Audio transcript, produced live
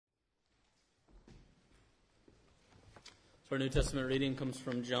So our New Testament reading comes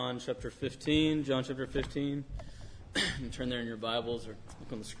from John chapter 15. John chapter 15. You can turn there in your Bibles or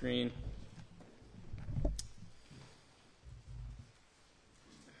look on the screen.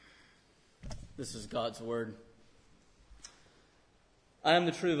 This is God's Word. I am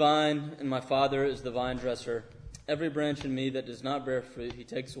the true vine, and my Father is the vine dresser. Every branch in me that does not bear fruit, he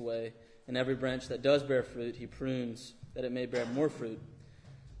takes away, and every branch that does bear fruit, he prunes, that it may bear more fruit.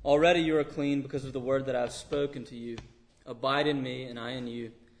 Already you are clean because of the word that I have spoken to you. Abide in me, and I in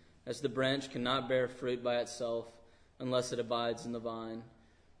you, as the branch cannot bear fruit by itself unless it abides in the vine.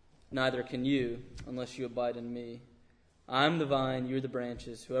 Neither can you unless you abide in me. I am the vine, you are the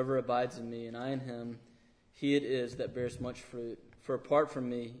branches. Whoever abides in me, and I in him, he it is that bears much fruit. For apart from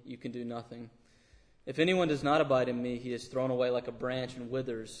me, you can do nothing. If anyone does not abide in me, he is thrown away like a branch and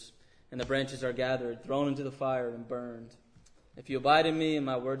withers, and the branches are gathered, thrown into the fire, and burned. If you abide in me, and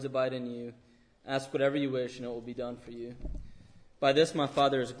my words abide in you, ask whatever you wish, and it will be done for you. By this my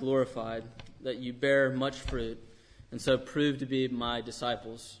Father is glorified, that you bear much fruit, and so prove to be my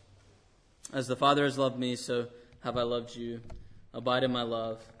disciples. As the Father has loved me, so have I loved you. Abide in my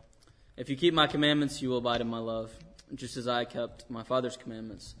love. If you keep my commandments, you will abide in my love, just as I kept my Father's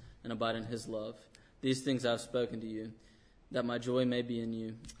commandments and abide in his love. These things I have spoken to you, that my joy may be in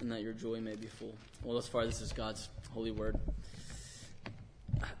you, and that your joy may be full. Well, thus far, this is God's holy word.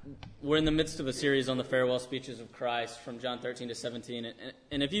 We're in the midst of a series on the farewell speeches of Christ from John 13 to 17.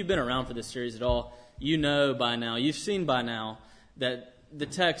 And if you've been around for this series at all, you know by now, you've seen by now, that the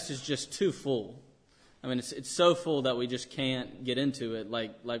text is just too full. I mean, it's so full that we just can't get into it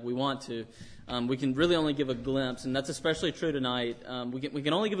like we want to. We can really only give a glimpse, and that's especially true tonight. We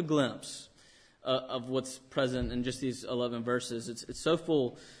can only give a glimpse of what's present in just these 11 verses. It's so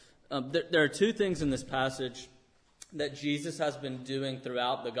full. There are two things in this passage that Jesus has been doing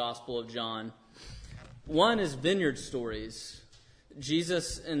throughout the Gospel of John. One is vineyard stories.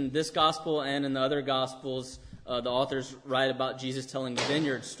 Jesus, in this Gospel and in the other Gospels, the authors write about Jesus telling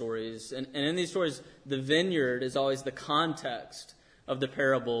vineyard stories. And in these stories, the vineyard is always the context of the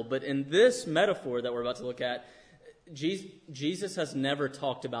parable. But in this metaphor that we're about to look at, Jesus has never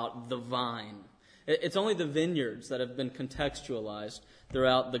talked about the vine. It's only the vineyards that have been contextualized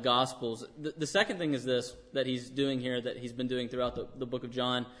throughout the Gospels. The second thing is this, that he's doing here, that he's been doing throughout the book of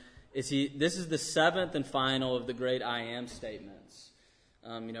John, is this is the seventh and final of the great I am statements.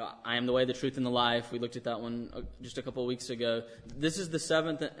 I am the way, the truth, and the life. We looked at that one just a couple of weeks ago. This is the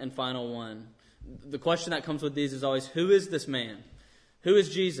seventh and final one. The question that comes with these is always, who is this man? Who is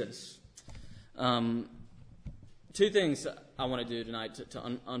Jesus? Two things I want to do tonight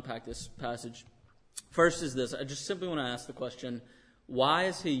to unpack this passage. First is this. I just simply want to ask the question, why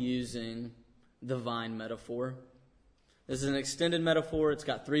is he using the vine metaphor? This is an extended metaphor. It's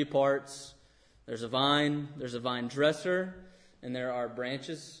got three parts. There's a vine dresser, and there are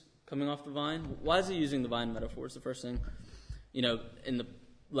branches coming off the vine. Why is he using the vine metaphor? It's the first thing. In the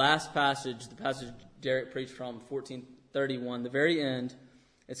last passage, the passage Derek preached from, 14:31, the very end,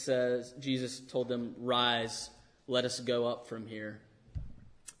 it says, Jesus told them, "Rise, let us go up from here."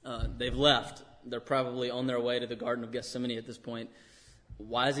 They've left. They're probably on their way to the Garden of Gethsemane at this point.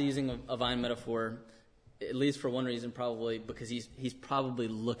 Why is he using a vine metaphor? At least for one reason, probably because he's probably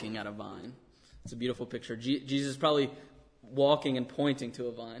looking at a vine. It's a beautiful picture. Jesus is probably walking and pointing to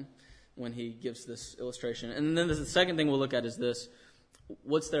a vine when he gives this illustration. And then the second thing we'll look at is this.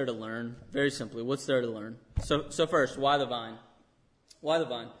 What's there to learn? Very simply, what's there to learn? So first, why the vine? Why the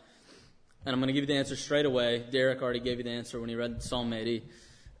vine? And I'm going to give you the answer straight away. Derek already gave you the answer when he read Psalm 80.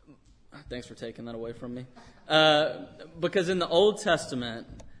 Thanks for taking that away from me. Because in the Old Testament,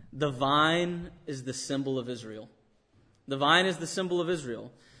 the vine is the symbol of Israel. The vine is the symbol of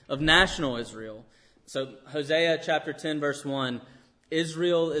Israel, of national Israel. So Hosea chapter 10, verse 1,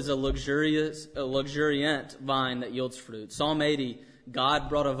 Israel is a luxuriant vine that yields fruit. Psalm 80, God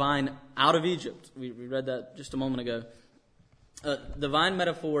brought a vine out of Egypt. We read that just a moment ago. The vine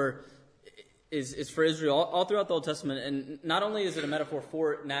metaphor is for Israel all throughout the Old Testament. And not only is it a metaphor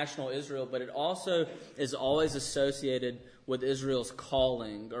for national Israel, but it also is always associated with Israel's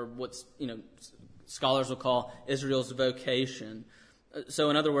calling, or what's scholars will call Israel's vocation. So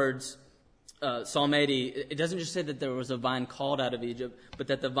in other words, Psalm 80, it doesn't just say that there was a vine called out of Egypt, but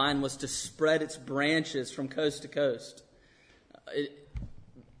that the vine was to spread its branches from coast to coast.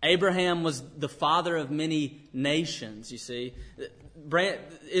 Abraham was the father of many nations, you see.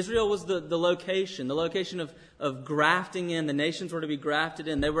 Israel was the location of grafting in. The nations were to be grafted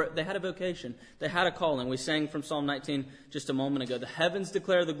in. They had a vocation. They had a calling. We sang from Psalm 19 just a moment ago. The heavens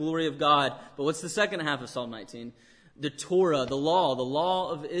declare the glory of God. But what's the second half of Psalm 19? The Torah, the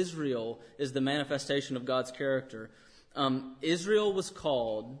law of Israel is the manifestation of God's character. Israel was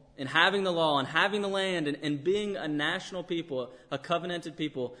called, in having the law and having the land and being a national people, a covenanted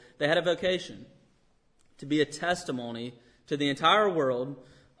people, they had a vocation to be a testimony to the entire world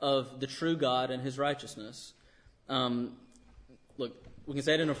of the true God and his righteousness. Look, we can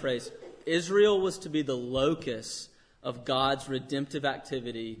say it in a phrase. Israel was to be the locus of God's redemptive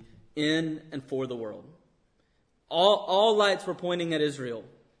activity in and for the world. All lights were pointing at Israel.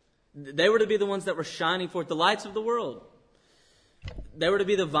 They were to be the ones that were shining forth, the lights of the world. They were to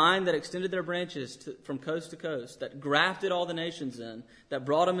be the vine that extended their branches from coast to coast, that grafted all the nations in, that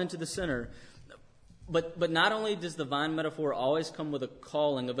brought them into the center. But not only does the vine metaphor always come with a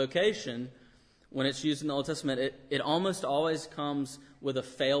calling, a vocation, when it's used in the Old Testament, it almost always comes with a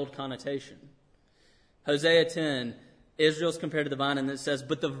failed connotation. Hosea 10, Israel's compared to the vine, and it says,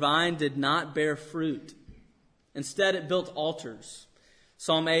 "But the vine did not bear fruit. Instead, it built altars."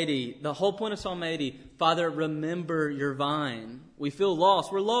 Psalm 80, the whole point of Psalm 80, Father, remember your vine. We feel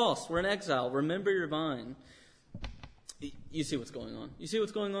lost. We're lost. We're in exile. Remember your vine. You see what's going on. You see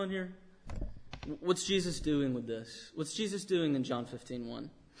what's going on here? What's Jesus doing with this? What's Jesus doing in John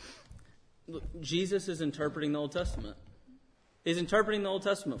 15:1? Jesus is interpreting the Old Testament. He's interpreting the Old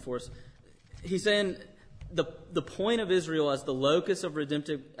Testament for us. He's saying the point of Israel as the locus of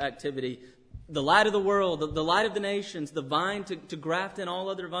redemptive activity, the light of the world, the light of the nations, the vine to graft in all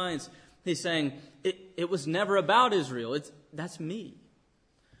other vines. He's saying it was never about Israel. That's me.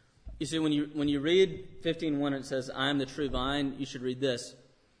 You see, when you read 15:1, it says, "I am the true vine," you should read this,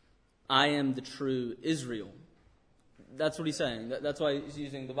 "I am the true Israel." That's what he's saying. That's why he's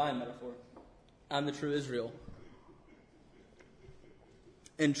using the vine metaphor. I'm the true Israel.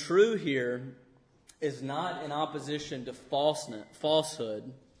 And true here is not in opposition to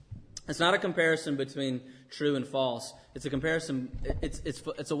falsehood. It's not a comparison between true and false. It's a comparison.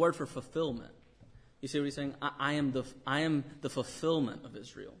 It's a word for fulfillment. You see what he's saying? I am the fulfillment of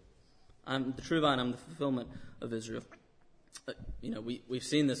Israel. I'm the true vine. I'm the fulfillment of Israel. We've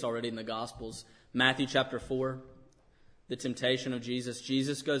seen this already in the Gospels. Matthew chapter 4, the temptation of Jesus.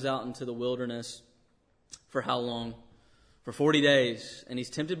 Jesus goes out into the wilderness for how long? For 40 days. And he's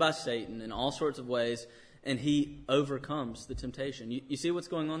tempted by Satan in all sorts of ways. And he overcomes the temptation. You see what's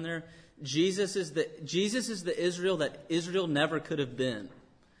going on there? Jesus is the Israel that Israel never could have been.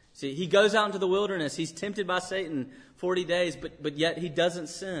 See, he goes out into the wilderness. He's tempted by Satan 40 days, but yet he doesn't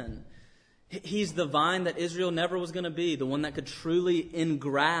sin. He's the vine that Israel never was going to be, the one that could truly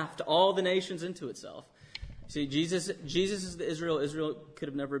engraft all the nations into itself. See, Jesus is the Israel could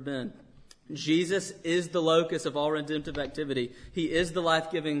have never been. Jesus is the locus of all redemptive activity. He is the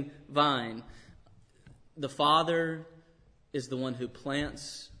life-giving vine. The Father is the one who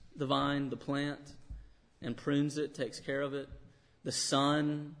plants the vine, the plant, and prunes it, takes care of it. The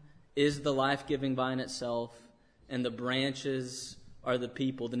Son is the life-giving vine itself, and the branches are the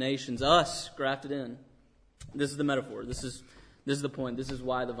people, the nations, us, grafted in. This is the metaphor. This is the point. This is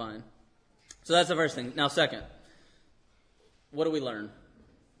why the vine. So that's the first thing. Now, second, what do we learn?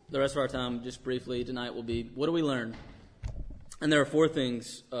 The rest of our time, just briefly tonight, will be, what do we learn? And there are four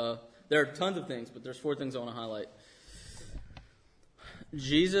things. There are tons of things, but there's four things I want to highlight.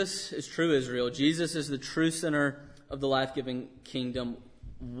 Jesus is true Israel. Jesus is the true center of the life-giving kingdom.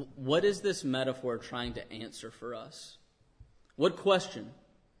 What is this metaphor trying to answer for us? What question?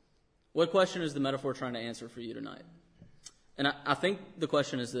 What question is the metaphor trying to answer for you tonight? And I think the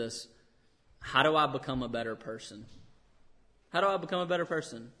question is this: how do I become a better person? How do I become a better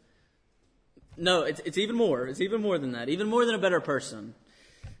person? No, it's even more. It's even more than that. Even more than a better person.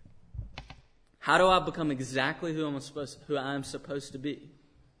 How do I become exactly who I'm supposed to be?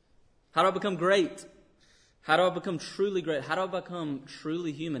 How do I become great? How do I become truly great? How do I become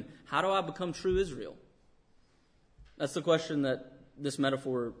truly human? How do I become true Israel? That's the question that this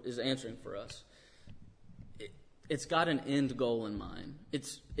metaphor is answering for us. It's got an end goal in mind.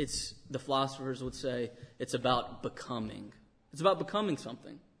 It's the philosophers would say it's about becoming. It's about becoming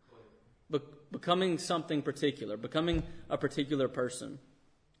something. Becoming something particular. Becoming a particular person.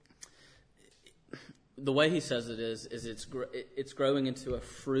 The way he says it is it's growing into a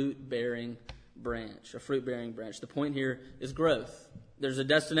fruit-bearing branch. A fruit-bearing branch. The point here is growth. There's a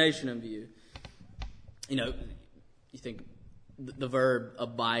destination in view. You think the verb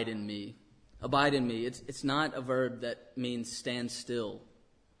abide in me. Abide in me. It's not a verb that means stand still.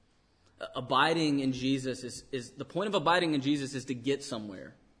 Abiding in Jesus is the point of abiding in Jesus is to get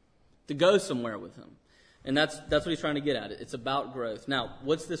somewhere, to go somewhere with him. And that's what he's trying to get at. It's about growth. Now,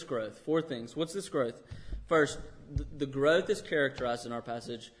 what's this growth? Four things. What's this growth? First, the growth is characterized in our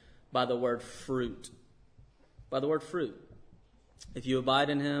passage by the word fruit. By the word fruit. If you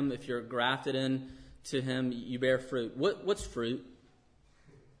abide in him, if you're grafted in to him, you bear fruit. What's fruit?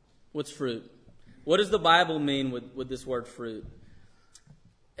 What's fruit? What does the Bible mean with this word fruit?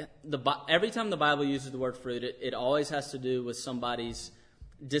 Every time the Bible uses the word fruit, it always has to do with somebody's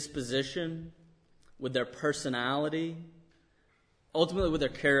disposition, with their personality, ultimately with their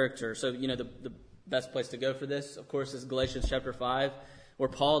character. So, the best place to go for this, of course, is Galatians chapter 5, where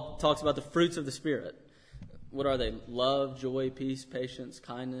Paul talks about the fruits of the Spirit. What are they? Love, joy, peace, patience,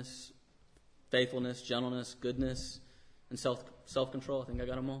 kindness, faithfulness, gentleness, goodness, and self-control. I think I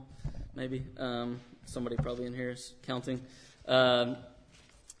got them all, maybe. Somebody probably in here is counting.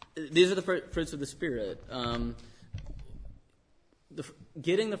 These are the fruits of the Spirit.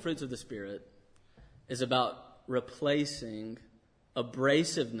 Getting the fruits of the Spirit is about replacing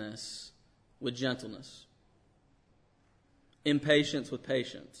abrasiveness with gentleness, impatience with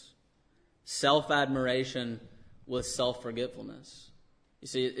patience, self-admiration with self-forgetfulness. You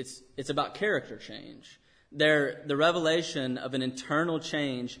see, it's about character change. They're the revelation of an internal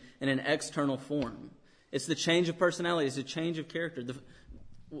change in an external form. It's the change of personality. It's a change of character.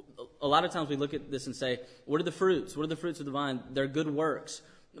 A lot of times we look at this and say, what are the fruits? What are the fruits of the vine? They're good works.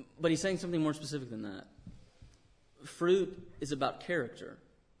 But he's saying something more specific than that. Fruit is about character.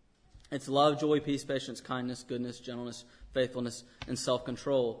 It's love, joy, peace, patience, kindness, goodness, gentleness, faithfulness, and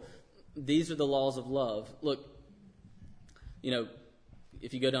self-control. These are the laws of love. Look,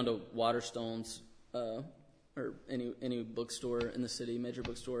 if you go down to Waterstones or any bookstore in the city, major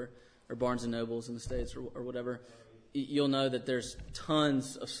bookstore, or Barnes & Nobles in the States or whatever, you'll know that there's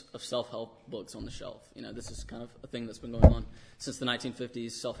tons of self-help books on the shelf. This is kind of a thing that's been going on since the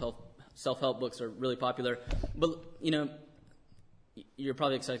 1950s. Self-help books are really popular. But, you're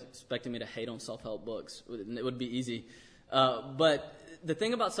probably expecting me to hate on self-help books. It would be easy. But the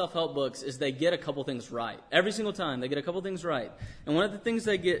thing about self-help books is they get a couple things right. Every single time they get a couple things right. And one of the things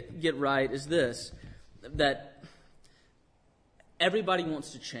they get right is this, that everybody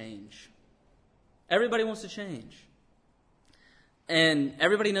wants to change. Everybody wants to change. And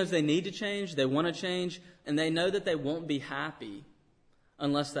everybody knows they need to change, they want to change, and they know that they won't be happy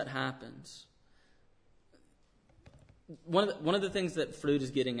unless that happens. One of the things that fruit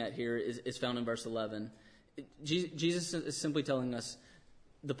is getting at here is found in verse 11. Jesus is simply telling us,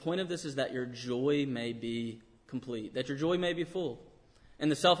 the point of this is that your joy may be complete, that your joy may be full.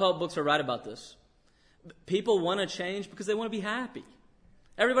 And the self-help books are right about this. People want to change because they want to be happy.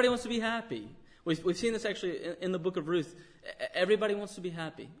 Everybody wants to be happy. We've seen this actually in the book of Ruth. Everybody wants to be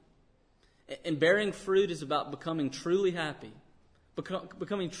happy. And bearing fruit is about becoming truly happy,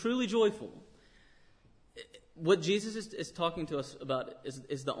 becoming truly joyful. What Jesus is talking to us about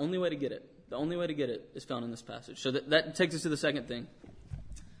is the only way to get it. The only way to get it is found in this passage. So that takes us to the second thing.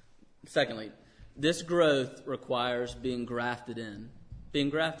 Secondly, this growth requires being grafted in.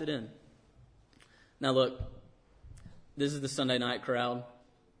 Being grafted in. Now look, this is the Sunday night crowd.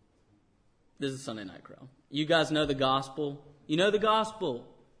 This is the Sunday night crowd. You guys know the gospel. You know the gospel.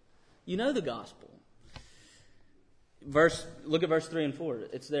 You know the gospel. Look at verse 3 and 4.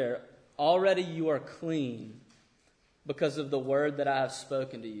 It's there. Already you are clean because of the word that I have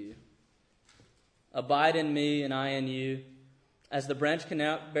spoken to you. Abide in me and I in you. As the branch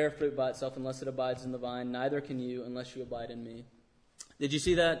cannot bear fruit by itself unless it abides in the vine, neither can you unless you abide in me. Did you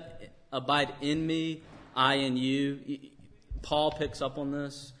see that? Abide in me, I in you. Paul picks up on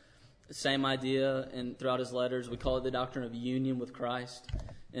this. Same idea throughout his letters. We call it the doctrine of union with Christ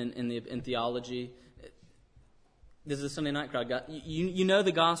in theology. This is a Sunday night crowd. You know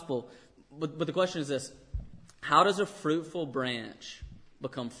the gospel. But the question is this. How does a fruitful branch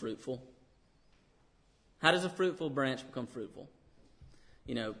become fruitful? How does a fruitful branch become fruitful?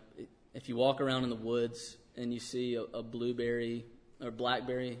 If you walk around in the woods and you see a blueberry or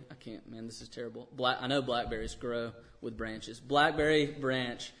blackberry, this is terrible. I know blackberries grow with branches. Blackberry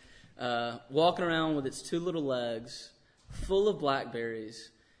branch walking around with its two little legs full of blackberries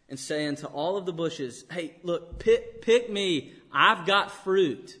and saying to all of the bushes, hey, look, pick me. I've got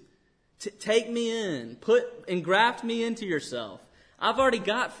fruit. Take me in. Engraft me into yourself. I've already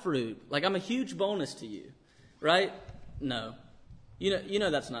got fruit. Like I'm a huge bonus to you. Right? No. You know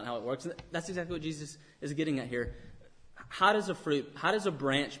that's not how it works. That's exactly what Jesus is getting at here. How does a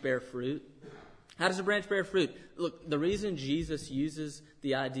branch bear fruit? How does a branch bear fruit? Look, the reason Jesus uses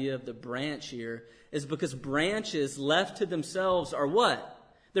the idea of the branch here is because branches left to themselves are what?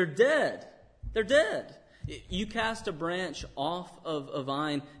 They're dead. They're dead. You cast a branch off of a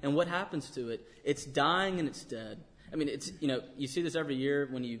vine, and what happens to it? It's dying and it's dead. It's you see this every year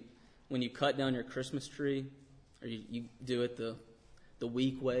when you cut down your Christmas tree, or you do it the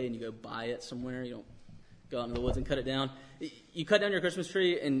weak way and you go buy it somewhere. go out in the woods and cut it down. You cut down your Christmas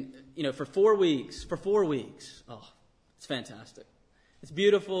tree, and for 4 weeks, oh, it's fantastic. It's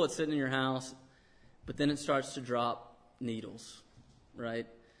beautiful. It's sitting in your house, but then it starts to drop needles, right?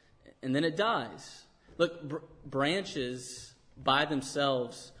 And then it dies. Look, branches by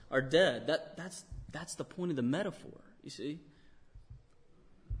themselves are dead. That's the point of the metaphor, you see.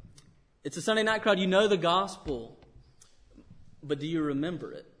 It's a Sunday night crowd. You know the gospel, but do you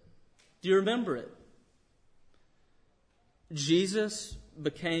remember it? Do you remember it? Jesus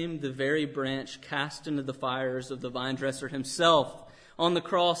became the very branch cast into the fires of the vine dresser himself on the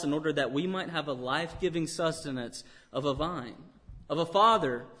cross in order that we might have a life-giving sustenance of a vine, of a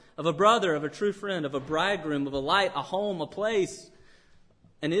father, of a brother, of a true friend, of a bridegroom, of a light, a home, a place,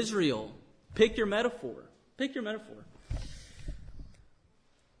 an Israel. Pick your metaphor. Pick your metaphor.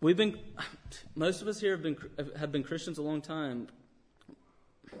 Most of us here have been Christians a long time,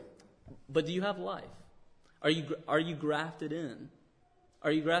 but do you have life? Are you grafted in?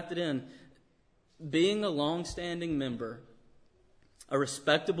 Are you grafted in? Being a long-standing member, a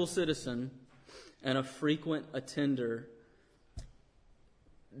respectable citizen, and a frequent attender,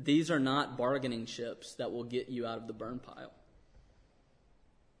 these are not bargaining chips that will get you out of the burn pile.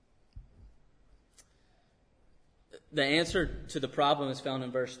 The answer to the problem is found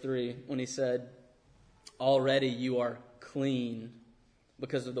in verse 3 when he said, "Already you are clean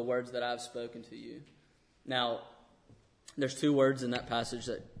because of the words that I've spoken to you." Now, there's two words in that passage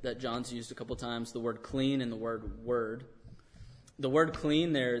that John's used a couple times, the word clean and the word word. The word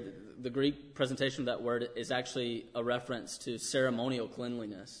clean there, the Greek presentation of that word is actually a reference to ceremonial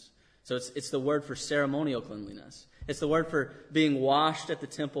cleanliness. So it's the word for ceremonial cleanliness. It's the word for being washed at the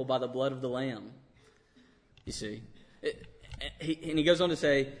temple by the blood of the Lamb. You see? And he goes on to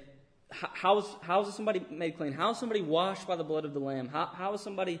say, how is somebody made clean? How is somebody washed by the blood of the Lamb? How is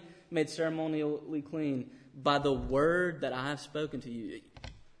somebody made ceremonially clean? By the word that I have spoken to you.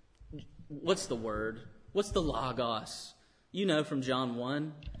 What's the word? What's the logos? You know from John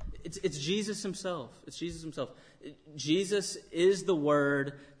 1. It's Jesus himself. It's Jesus himself. Jesus is the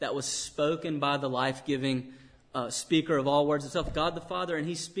word that was spoken by the life-giving speaker of all words itself, God the Father, and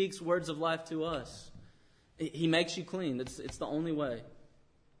he speaks words of life to us. He makes you clean. It's the only way.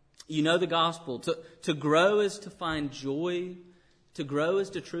 You know the gospel. To grow is to find joy. To grow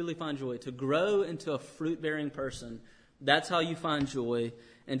is to truly find joy. To grow into a fruit-bearing person, that's how you find joy.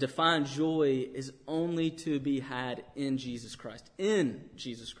 And to find joy is only to be had in Jesus Christ. In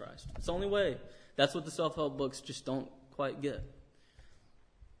Jesus Christ. It's the only way. That's what the self-help books just don't quite get.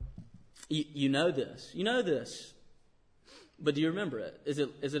 You know this. You know this. But do you remember it? Is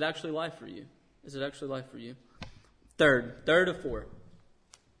it actually life for you? Is it actually life for you? Third of four.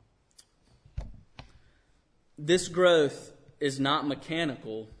 This growth is not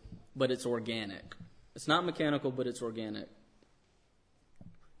mechanical, but it's organic. It's not mechanical, but it's organic.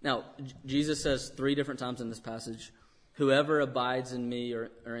 Now, Jesus says 3 different times in this passage, whoever abides in me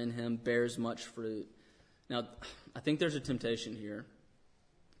or in him bears much fruit. Now, I think there's a temptation here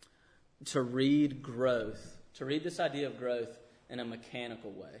to read this idea of growth in a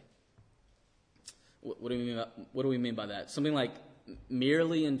mechanical way. What do we mean by that? Something like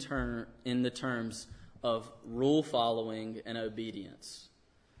merely in the terms of rule following and obedience.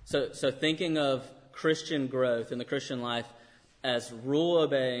 So thinking of Christian growth in the Christian life as rule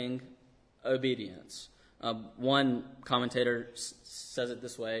obeying obedience. One commentator says it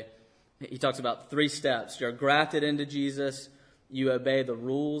this way. He talks about 3 steps. You're grafted into Jesus, you obey the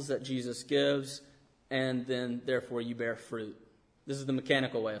rules that Jesus gives, and then therefore you bear fruit. This is the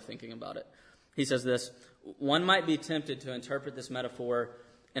mechanical way of thinking about it. He says this, one might be tempted to interpret this metaphor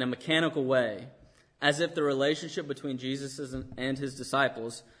in a mechanical way, as if the relationship between Jesus and his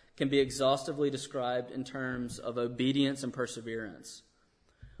disciples can be exhaustively described in terms of obedience and perseverance.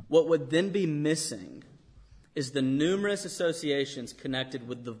 What would then be missing is the numerous associations connected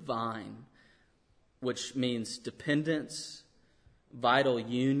with the vine, which means dependence, vital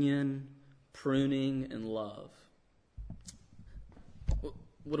union, pruning, and love.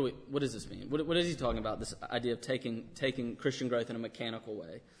 What does this mean? What is he talking about, this idea of taking Christian growth in a mechanical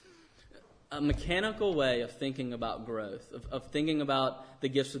way? A mechanical way of thinking about growth, of thinking about the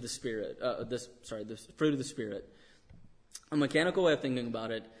gifts of the Spirit, the fruit of the Spirit. A mechanical way of thinking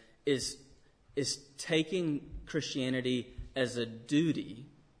about it is taking Christianity as a duty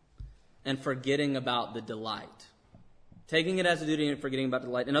and forgetting about the delight. Taking it as a duty and forgetting about the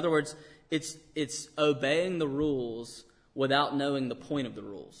delight. In other words, it's obeying the rules without knowing the point of the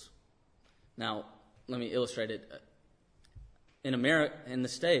rules. Now, let me illustrate it. In America, in the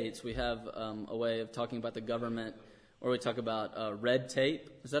States, we have a way of talking about the government, or we talk about red tape.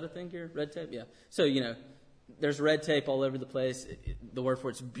 Is that a thing here? Red tape? Yeah. So, there's red tape all over the place. The word for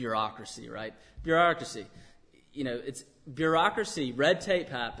it's bureaucracy, right? Bureaucracy. It's bureaucracy. Red tape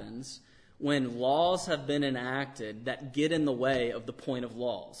happens when laws have been enacted that get in the way of the point of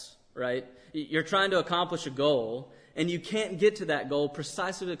laws, right? You're trying to accomplish a goal, and you can't get to that goal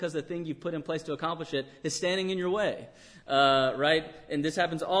precisely because the thing you put in place to accomplish it is standing in your way, right? And this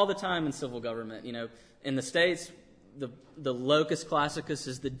happens all the time in civil government. In the States, the locus classicus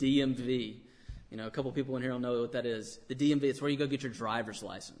is the DMV. A couple people in here will know what that is. The DMV, it's where you go get your driver's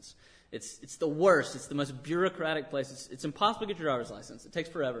license. It's the worst. It's the most bureaucratic place. It's impossible to get your driver's license. It takes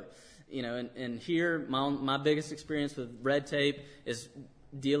forever. And here, my biggest experience with red tape is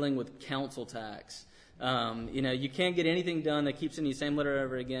dealing with council tax. You can't get anything done that keeps sending the same letter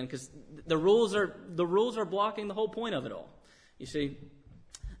over again because the rules are blocking the whole point of it all. You see,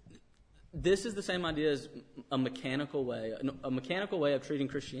 this is the same idea as a mechanical way of treating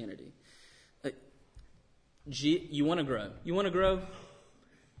Christianity. You want to grow. You want to grow?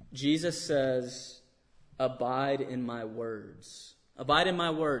 Jesus says, "Abide in my words." Abide in my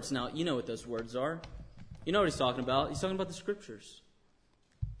words. Now, you know what those words are. You know what he's talking about. He's talking about the Scriptures.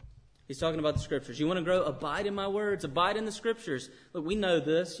 He's talking about the Scriptures. You want to grow? Abide in my words. Abide in the Scriptures. Look, we know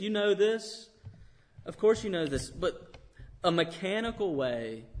this. You know this. Of course you know this. But a mechanical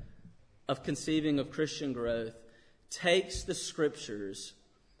way of conceiving of Christian growth takes the Scriptures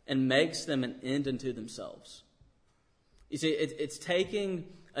and makes them an end unto themselves. You see, it's taking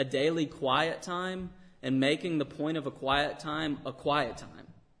a daily quiet time and making the point of a quiet time a quiet time.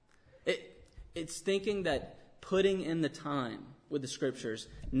 It's thinking that putting in the time with the Scriptures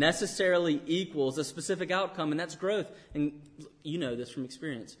necessarily equals a specific outcome, and that's growth. And you know this from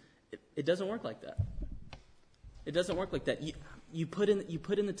experience. It doesn't work like that. It doesn't work like that. You put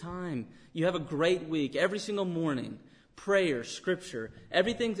in the time. You have a great week every single morning. Prayer, Scripture,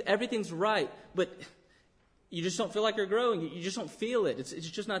 everything's right, but you just don't feel like you're growing. You just don't feel it. It's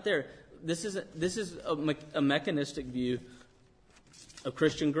just not there. This is a mechanistic view of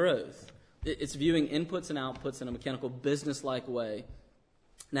Christian growth. It's viewing inputs and outputs in a mechanical, business-like way.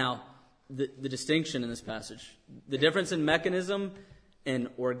 Now, the distinction in this passage, the difference in mechanism and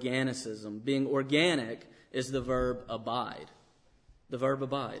organicism. Being organic is the verb abide. The verb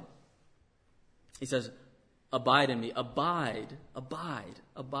abide. He says, "Abide in me." Abide.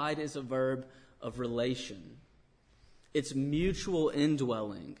 Abide is a verb of relation. It's mutual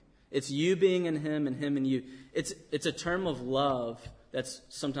indwelling. It's you being in him and him in you. It's a term of love that's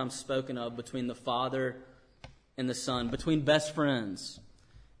sometimes spoken of between the Father and the Son, between best friends.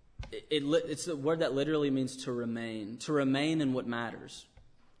 It's the word that literally means to remain in what matters.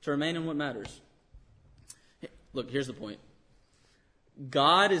 To remain in what matters. Look, here's the point.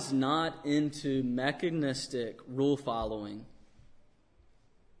 God is not into mechanistic rule following,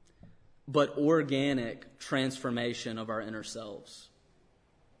 but organic transformation of our inner selves.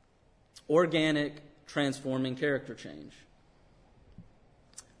 Organic, transforming character change.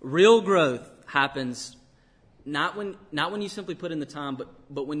 Real growth happens not when you simply put in the time,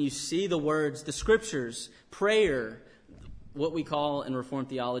 but when you see the words, the Scriptures, prayer, what we call in Reformed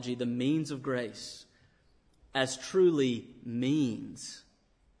theology the means of grace, as truly means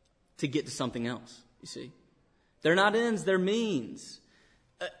to get to something else, you see. They're not ends, they're means.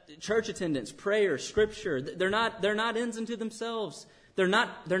 Church attendance, prayer, Scripture, they're not ends unto themselves. They're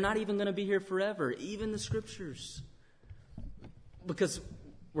not even going to be here forever, even the Scriptures. Because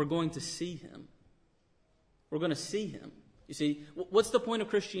we're going to see Him. We're going to see Him. You see, what's the point of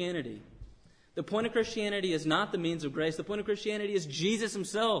Christianity? The point of Christianity is not the means of grace. The point of Christianity is Jesus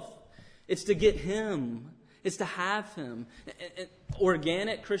Himself. It's to get Him. It's to have Him.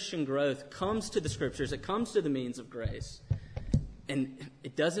 Organic Christian growth comes to the Scriptures. It comes to the means of grace. And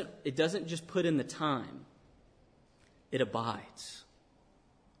it doesn't just put in the time. It abides.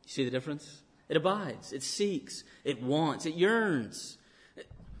 You see the difference? It abides. It seeks. It wants. It yearns.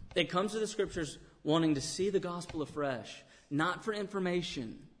 It comes to the Scriptures wanting to see the gospel afresh. Not for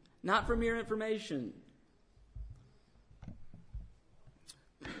information. Not for mere information.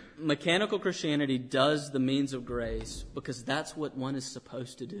 Mechanical Christianity does the means of grace because that's what one is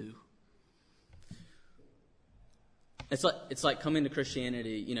supposed to do. It's like coming to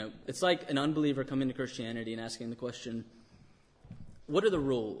Christianity, it's like an unbeliever coming to Christianity and asking the question, what are the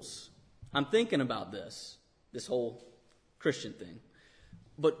rules? I'm thinking about this whole Christian thing.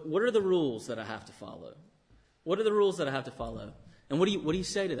 But what are the rules that I have to follow? What are the rules that I have to follow? And what do you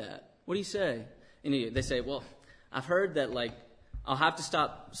say to that? What do you say? And they say, well, I've heard that I'll have to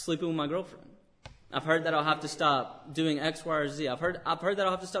stop sleeping with my girlfriend. I've heard that I'll have to stop doing X, Y, or Z. I've heard that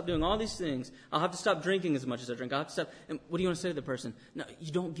I'll have to stop doing all these things. I'll have to stop drinking as much as I drink. I'll have to stop. And what do you want to say to the person? No,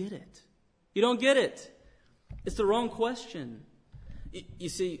 you don't get it. You don't get it. It's the wrong question. You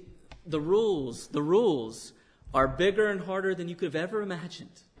see, the rules are bigger and harder than you could have ever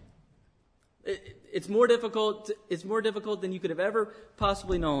imagined. It's more difficult than you could have ever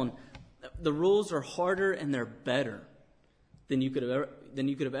possibly known. The rules are harder and they're better than you could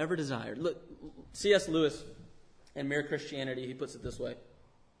have ever desired. Look, C.S. Lewis in Mere Christianity, he puts it this way.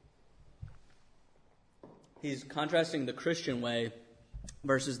 He's contrasting the Christian way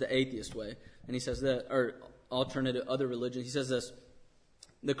versus the atheist way. And he says that, or alternative other religions. He says this: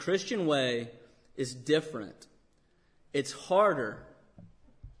 the Christian way is different. It's harder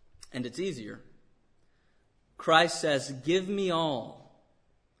and it's easier. Christ says, give me all.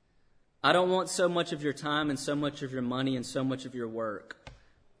 I don't want so much of your time and so much of your money and so much of your work.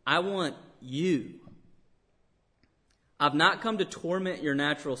 I want you. I've not come to torment your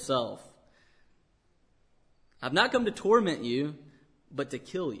natural self. I've not come to torment you, but to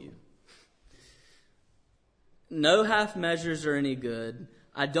kill you. No half measures are any good.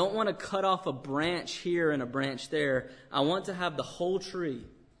 I don't want to cut off a branch here and a branch there. I want to have the whole tree.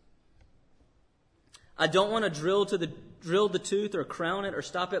 I don't want to drill the tooth or crown it or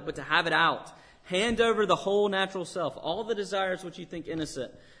stop it, but to have it out. Hand over the whole natural self, all the desires which you think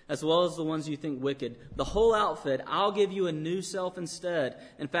innocent, as well as the ones you think wicked. The whole outfit. I'll give you a new self instead.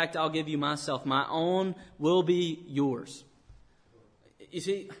 In fact, I'll give you myself. My own will be yours. You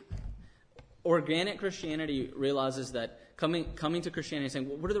see, organic Christianity realizes that coming to Christianity and saying,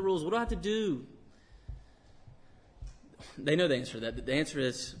 well, what are the rules? What do I have to do? They know the answer to that. The answer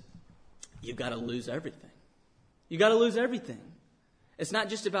is, you've got to lose everything. You got to lose everything. It's not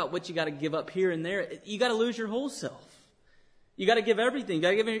just about what you got to give up here and there. You got to lose your whole self. You got to give everything. You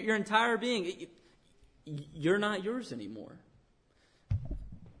got to give your entire being. You're not yours anymore.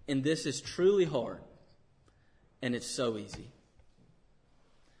 And this is truly hard. And it's so easy.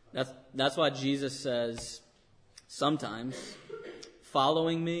 That's why Jesus says, sometimes,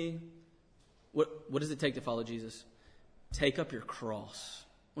 following me, what does it take to follow Jesus? Take up your cross.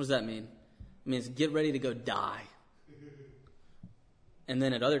 What does that mean? It means get ready to go die. And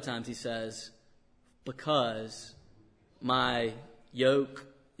then at other times he says, because my yoke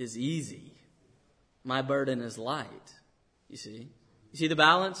is easy, my burden is light. You see? You see the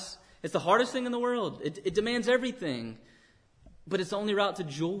balance? It's the hardest thing in the world. It demands everything. But it's the only route to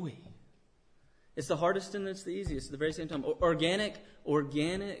joy. It's the hardest and it's the easiest at the very same time. Organic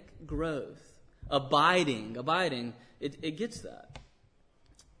growth. Abiding. It gets that.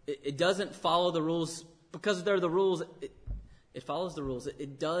 It doesn't follow the rules because they're the rules. It follows the rules.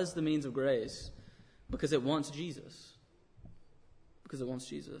 It does the means of grace because it wants Jesus.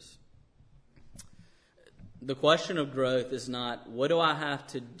 The question of growth is not, what do I have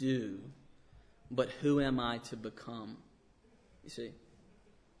to do, but who am I to become? You see?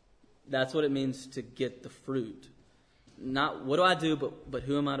 That's what it means to get the fruit. Not what do I do, but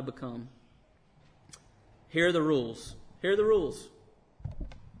who am I to become? Here are the rules. What are the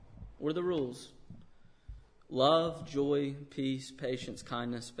rules? Love, joy, peace, patience,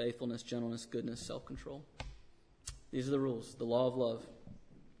 kindness, faithfulness, gentleness, goodness, self-control. These are the rules, the law of love.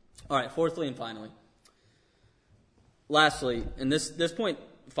 All right, fourthly and finally. Lastly, and this point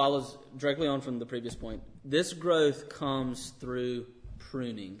follows directly on from the previous point. This growth comes through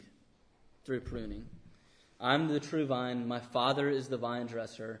pruning. I'm the true vine. My Father is the vine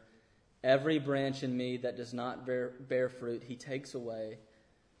dresser. Every branch in me that does not bear fruit, he takes away.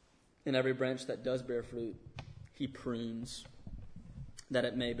 And every branch that does bear fruit, he prunes, that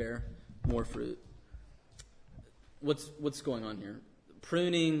it may bear more fruit. What's going on here?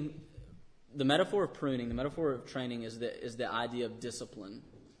 Pruning, the metaphor of pruning, the metaphor of training is the idea of discipline.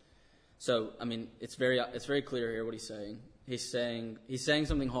 So, I mean, it's very clear here what he's saying. He's saying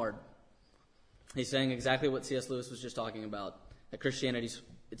something hard. He's saying exactly what C.S. Lewis was just talking about. That Christianity's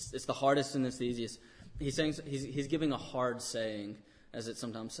it's the hardest and it's the easiest. He's saying he's giving a hard saying, as it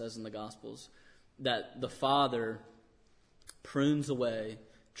sometimes says in the Gospels, that the Father prunes away,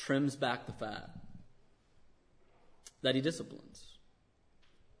 trims back the fat, that he disciplines.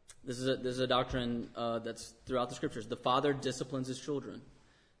 This is a doctrine that's throughout the Scriptures. The Father disciplines his children.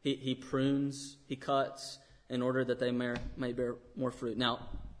 He prunes, he cuts, in order that they may bear more fruit. Now,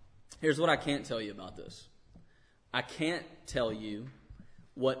 here's what I can't tell you about this. I can't tell you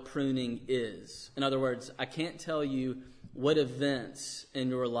what pruning is. In other words, I can't tell you what events in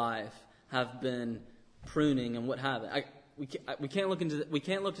your life have been pruning and what haven't. We can't look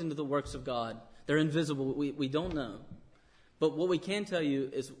into the works of God. They're invisible. We don't know. But what we can tell you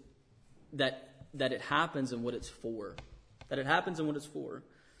is that it happens and what it's for.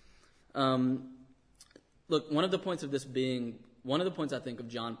 Look, one of the points I think of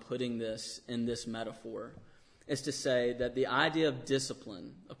John putting this in this metaphor is to say that the idea of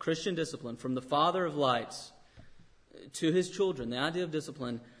discipline, of Christian discipline, from the Father of lights to his children, the idea of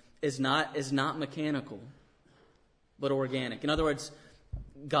discipline is not mechanical, but organic. In other words,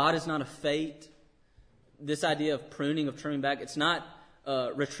 God is not a fate. This idea of pruning, of trimming back, it's not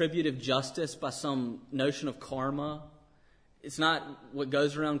retributive justice by some notion of karma. It's not what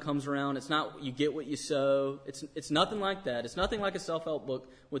goes around comes around. It's not you get what you sow. It's nothing like that. It's nothing like a self-help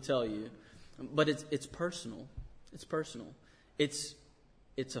book would tell you. But it's personal. It's personal. It's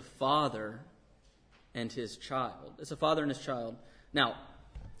a father and his child. It's a father and his child. Now,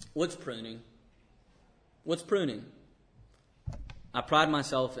 what's pruning? What's pruning? I pride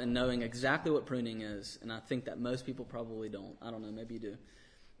myself in knowing exactly what pruning is, and I think that most people probably don't. I don't know, maybe you do.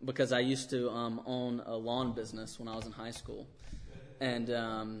 Because I used to own a lawn business when I was in high school. And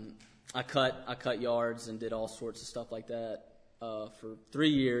I cut yards and did all sorts of stuff like that. For 3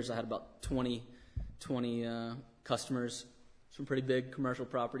 years, I had about 20 customers. Some pretty big commercial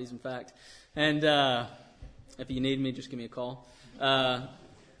properties, in fact. And if you need me, just give me a call.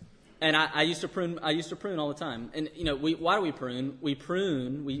 And I used to prune all the time. And why do we prune? We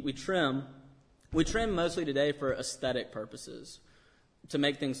trim. We trim mostly today for aesthetic purposes, to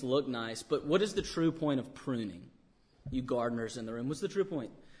make things look nice. But what is the true point of pruning? You gardeners in the room, what's the true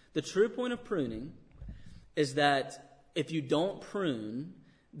point? The true point of pruning is that if you don't prune,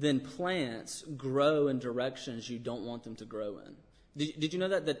 then plants grow in directions you don't want them to grow in. Did you know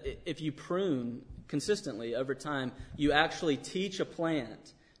that if you prune consistently over time, you actually teach a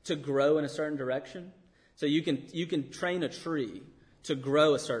plant to grow in a certain direction? So you can train a tree to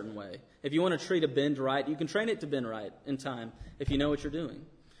grow a certain way. If you want a tree to bend right, you can train it to bend right in time if you know what you're doing.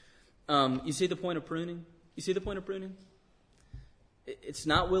 You see the point of pruning? You see the point of pruning? It's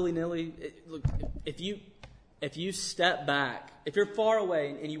not willy-nilly. Look, if you step back, if you're far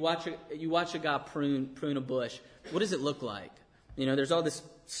away and you watch a guy prune a bush, what does it look like? There's all this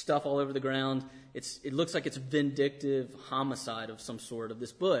stuff all over the ground. It looks like it's vindictive homicide of some sort of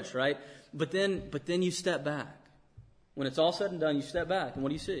this bush, right? But then you step back. When it's all said and done, you step back, and what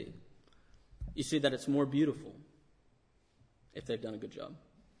do you see? You see that it's more beautiful if they've done a good job.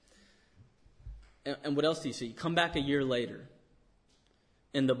 And what else do you see? You come back a year later,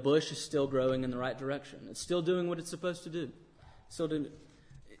 and the bush is still growing in the right direction. It's still doing what it's supposed to do.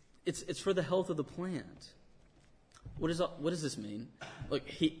 It's for the health of the plant. What does this mean? Look,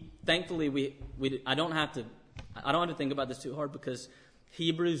 thankfully I don't have to think about this too hard, because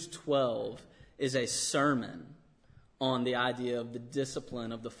Hebrews 12 is a sermon on the idea of the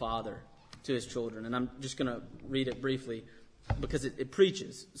discipline of the Father to his children. And I'm just going to read it briefly because it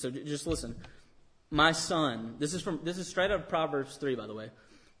preaches. So just listen. My son, this is straight out of Proverbs 3, by the way.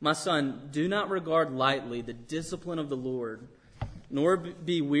 My son, do not regard lightly the discipline of the Lord, nor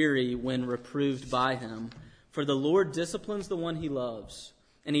be weary when reproved by him. For the Lord disciplines the one he loves,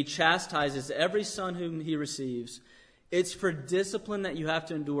 and he chastises every son whom he receives. It's for discipline that you have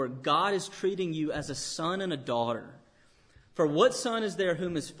to endure. God is treating you as a son and a daughter. For what son is there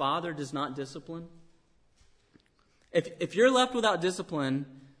whom his father does not discipline? If you're left without discipline,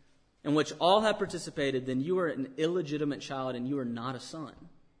 in which all have participated, then you are an illegitimate child and you are not a son.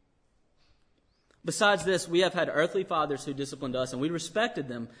 Besides this, we have had earthly fathers who disciplined us, and we respected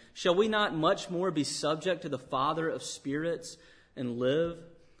them. Shall we not much more be subject to the Father of spirits and live?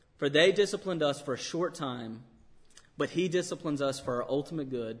 For they disciplined us for a short time, but he disciplines us for our ultimate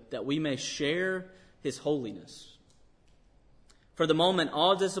good, that we may share his holiness. For the moment,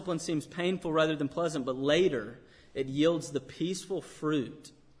 all discipline seems painful rather than pleasant, but later it yields the peaceful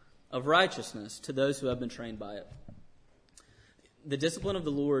fruit of righteousness to those who have been trained by it. The discipline of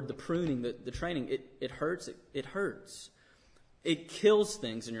the Lord, the pruning, the training, it hurts. It hurts. It kills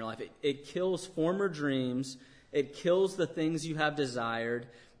things in your life. It kills former dreams. It kills the things you have desired.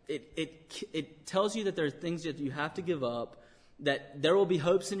 It tells you that there are things that you have to give up, that there will be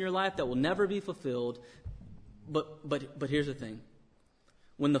hopes in your life that will never be fulfilled. But here's the thing.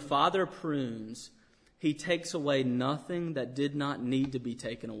 When the Father prunes, he takes away nothing that did not need to be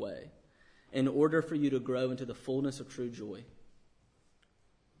taken away in order for you to grow into the fullness of true joy.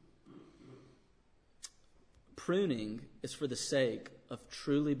 Pruning is for the sake of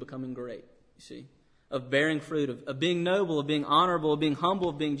truly becoming great, you see, of bearing fruit, of being noble, of being honorable, of being humble,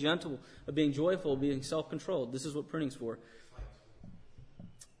 of being gentle, of being joyful, of being self-controlled. This is what pruning's for.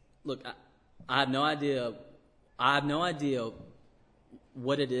 Look, I have no idea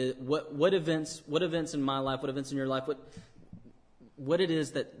what it is, what events in my life, what events in your life, what it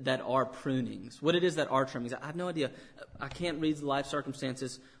is that are prunings, what it is that are trimmings. I have no idea. I can't read the life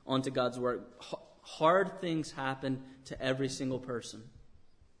circumstances onto God's word. Hard things happen to every single person.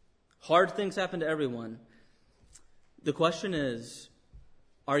 Hard things happen to everyone. The question is,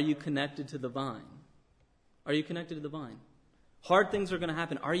 are you connected to the vine? Are you connected to the vine? Hard things are going to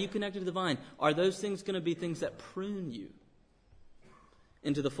happen. Are you connected to the vine? Are those things going to be things that prune you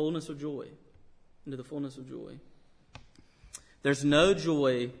into the fullness of joy? Into the fullness of joy. There's no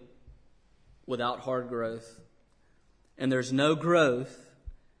joy without hard growth. And there's no growth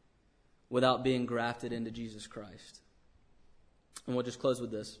without being grafted into Jesus Christ. And we'll just close with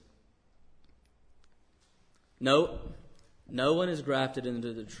this. No one is grafted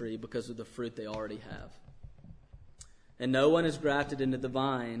into the tree because of the fruit they already have. And no one is grafted into the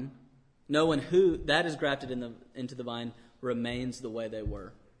vine. No one who that is grafted into the vine remains the way they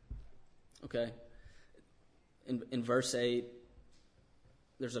were. Okay? In verse 8,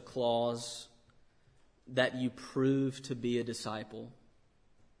 there's a clause that you prove to be a disciple.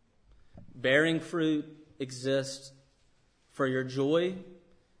 Bearing fruit exists for your joy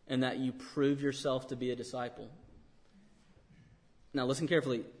and that you prove yourself to be a disciple. Now listen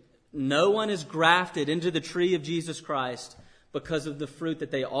carefully. No one is grafted into the tree of Jesus Christ because of the fruit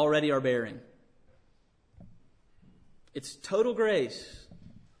that they already are bearing. It's total grace.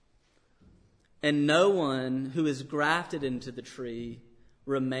 And no one who is grafted into the tree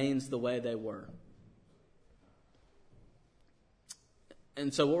remains the way they were.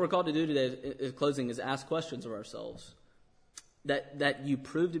 And so what we're called to do today, in closing, is ask questions of ourselves. That you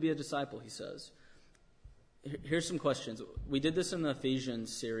prove to be a disciple, he says. Here's some questions. We did this in the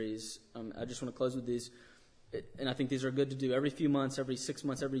Ephesians series. I just want to close with these. And I think these are good to do every few months, every 6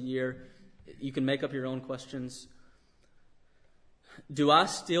 months, every year. You can make up your own questions. Do I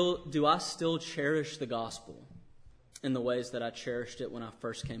still cherish the gospel in the ways that I cherished it when I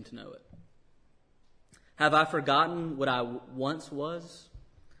first came to know it? Have I forgotten what I once was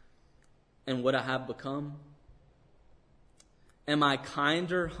and what I have become? Am I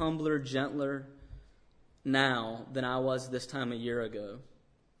kinder, humbler, gentler now than I was this time a year ago?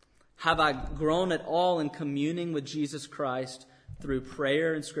 Have I grown at all in communing with Jesus Christ through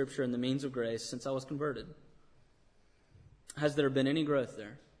prayer and Scripture and the means of grace since I was converted? Has there been any growth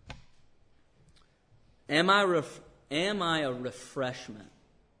there? Am I a refreshment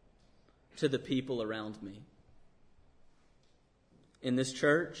to the people around me in this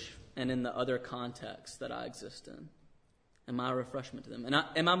church and in the other contexts that I exist in? Am I a refreshment to them? And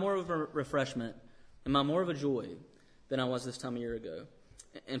am I more of a refreshment? Am I more of a joy than I was this time a year ago?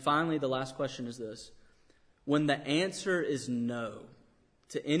 And finally, the last question is this. When the answer is no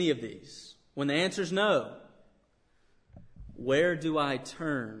to any of these, when the answer is no, where do I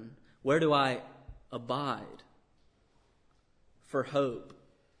turn? Where do I abide for hope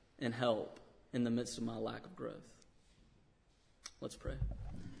and help in the midst of my lack of growth? Let's pray.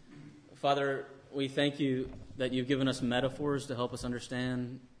 Father, we thank you that you've given us metaphors to help us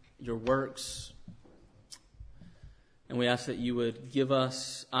understand your works. And we ask that you would give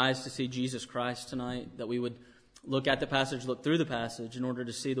us eyes to see Jesus Christ tonight, that we would look at the passage, look through the passage in order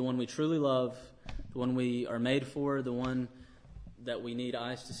to see the one we truly love, the one we are made for, the one that we need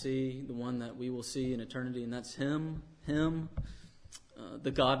eyes to see, the one that we will see in eternity, and that's him,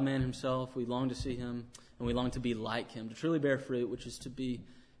 the God-man himself. We long to see him, and we long to be like him, to truly bear fruit, which is to be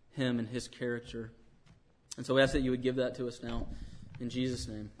him and his character. And so we ask that you would give that to us now. In Jesus'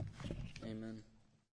 name, amen.